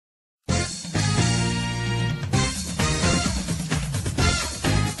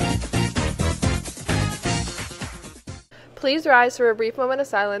Please rise for a brief moment of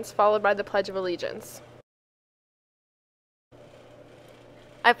silence, followed by the Pledge of Allegiance.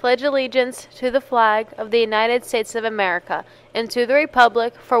 I pledge allegiance to the flag of the United States of America and to the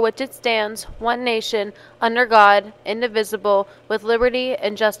republic for which it stands, one nation, under God, indivisible, with liberty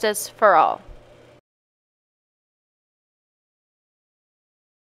and justice for all.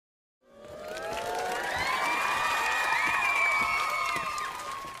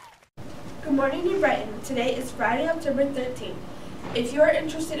 Good morning, New Brighton. Today is Friday, October 13th. If you are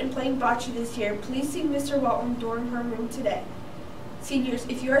interested in playing bocce this year, please see Mr. Walton during her room today. Seniors,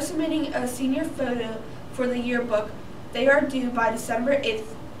 if you are submitting a senior photo for the yearbook, they are due by December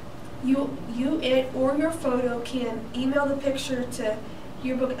 8th. You or your photo can email the picture to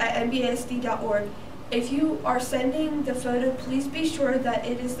yearbook@nbasd.org. If you are sending the photo, please be sure that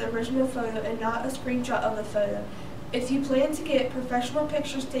it is the original photo and not a screenshot of the photo. If you plan to get professional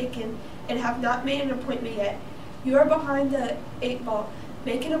pictures taken and have not made an appointment yet, you are behind the 8 ball.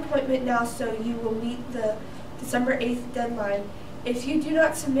 Make an appointment now so you will meet the December 8th deadline. If you do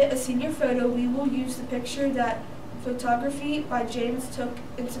not submit a senior photo, we will use the picture that photography by James took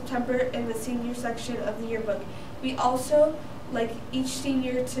in September in the senior section of the yearbook. We also like each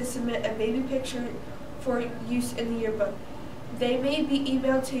senior to submit a baby picture for use in the yearbook. They may be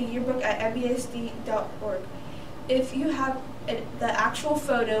emailed to yearbook@nbasd.org. If you have the actual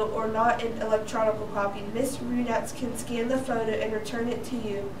photo or not an electronic copy, Ms. Runatz can scan the photo and return it to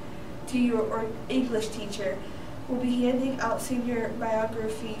your English teacher. We'll be handing out senior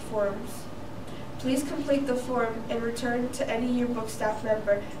biography forms. Please complete the form and return to any yearbook staff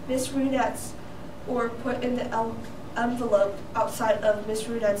member, Ms. Runatz, or put in the envelope outside of Ms.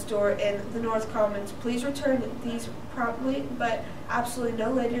 Runatz's door in the North Commons. Please return these promptly, but absolutely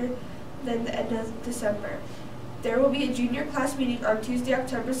no later than the end of December. There will be a junior class meeting on Tuesday,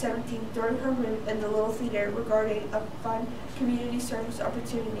 October 17th during her room in the Little Theater regarding a fun community service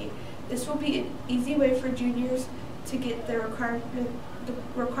opportunity. This will be an easy way for juniors to get the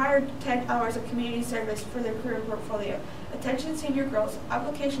required 10 hours of community service for their career portfolio. Attention senior girls,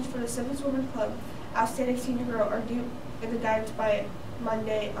 applications for the Simmons Women Club Outstanding Senior Girl are due in the guidance by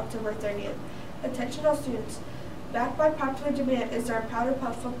Monday, October 30th. Attention all students. Backed by popular demand is our Powder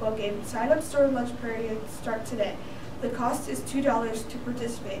Puff football game. Sign-ups during lunch periods start today. The cost is $2 to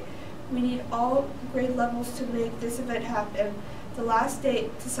participate. We need all grade levels to make this event happen. The last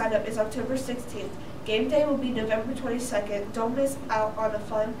date to sign up is October 16th. Game day will be November 22nd. Don't miss out on a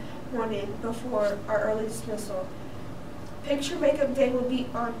fun morning before our early dismissal. Picture makeup day will be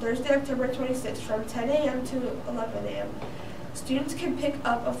on Thursday, October 26th from 10 a.m. to 11 a.m. Students can pick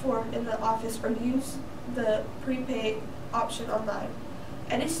up a form in the office or use the prepaid option online.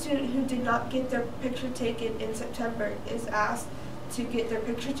 Any student who did not get their picture taken in September is asked to get their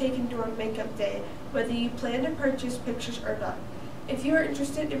picture taken during makeup day, whether you plan to purchase pictures or not. If you are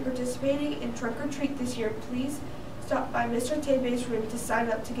interested in participating in Trunk or Treat this year, please stop by Mr. Tebe's room to sign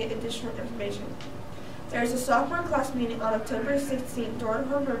up to get additional information. There is a sophomore class meeting on October 16th during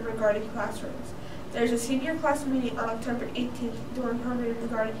homeroom regarding classrooms. There is a senior class meeting on October 18th during homeroom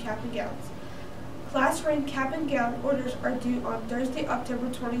regarding cap and gowns. Class ring cap and gown orders are due on Thursday, October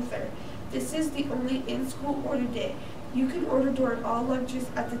 23rd. This is the only in-school order day. You can order during all lunches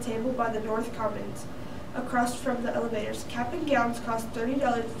at the table by the North Commons, across from the elevators. Cap and gowns cost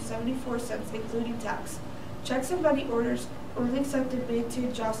 $30.74, including tax. Checks and money orders only accepted made to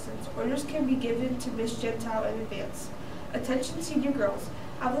Jostens. Orders can be given to Miss Gentile in advance. Attention senior girls.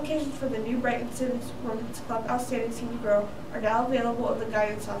 Applications for the New Brighton Simmons Women's Club Outstanding Senior Girl are now available in the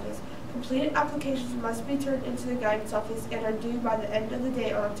guidance office. Completed applications must be turned into the guidance office and are due by the end of the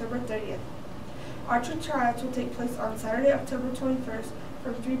day on October 30th. Archer tryouts will take place on Saturday, October 21st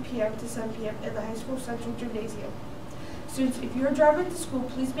from 3 p.m. to 7 p.m. in the High School Central Gymnasium. Students, if you are driving to school,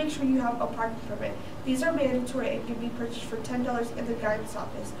 please make sure you have a parking permit. These are mandatory and can be purchased for $10 in the guidance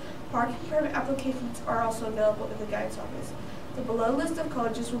office. Parking permit applications are also available in the guidance office. The below list of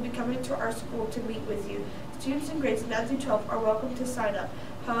colleges will be coming to our school to meet with you. Students in grades 9 through 12 are welcome to sign up.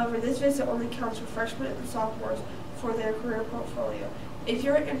 However, this visit only counts for freshmen and sophomores for their career portfolio. If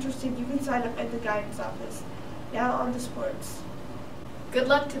you're interested, you can sign up at the guidance office. Now on to sports. Good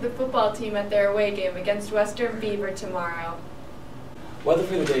luck to the football team at their away game against Western Beaver tomorrow. Weather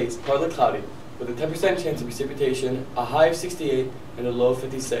for the day is partly cloudy, with a 10% chance of precipitation, a high of 68 and a low of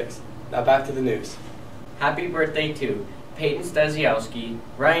 56. Now back to the news. Happy birthday to Peyton Stasiowski,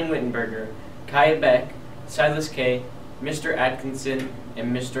 Ryan Wittenberger, Kaya Beck, Silas K., Mr. Atkinson,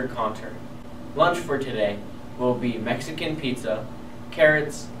 and Mr. Conter. Lunch for today will be Mexican pizza,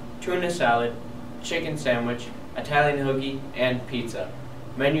 carrots, tuna salad, chicken sandwich, Italian hoagie, and pizza.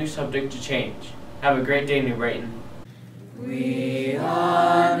 Menu subject to change. Have a great day, New Brighton. We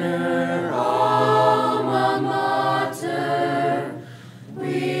honor all.